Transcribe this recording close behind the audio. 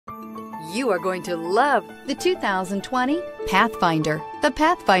You are going to love the 2020 Pathfinder. The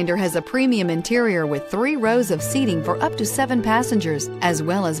Pathfinder has a premium interior with 3 rows of seating for up to 7 passengers, as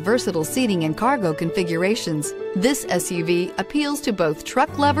well as versatile seating and cargo configurations. This SUV appeals to both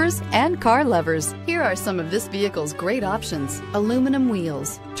truck lovers and car lovers. Here are some of this vehicle's great options: aluminum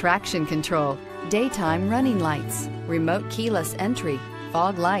wheels, traction control, daytime running lights, remote keyless entry,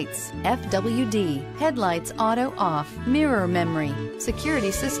 fog lights, FWD, headlights auto off, mirror memory,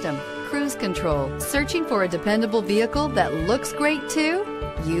 security system, cruise control. Searching for a dependable vehicle that looks great too?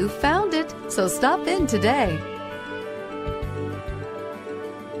 You found it, so stop in today.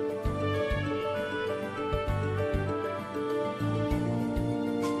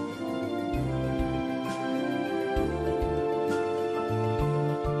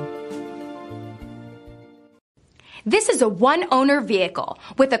 This is a one-owner vehicle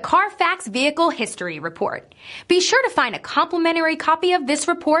with a Carfax Vehicle History Report. Be sure to find a complimentary copy of this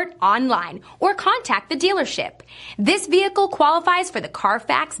report online or contact the dealership. This vehicle qualifies for the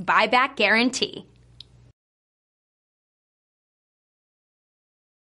Carfax Buyback Guarantee.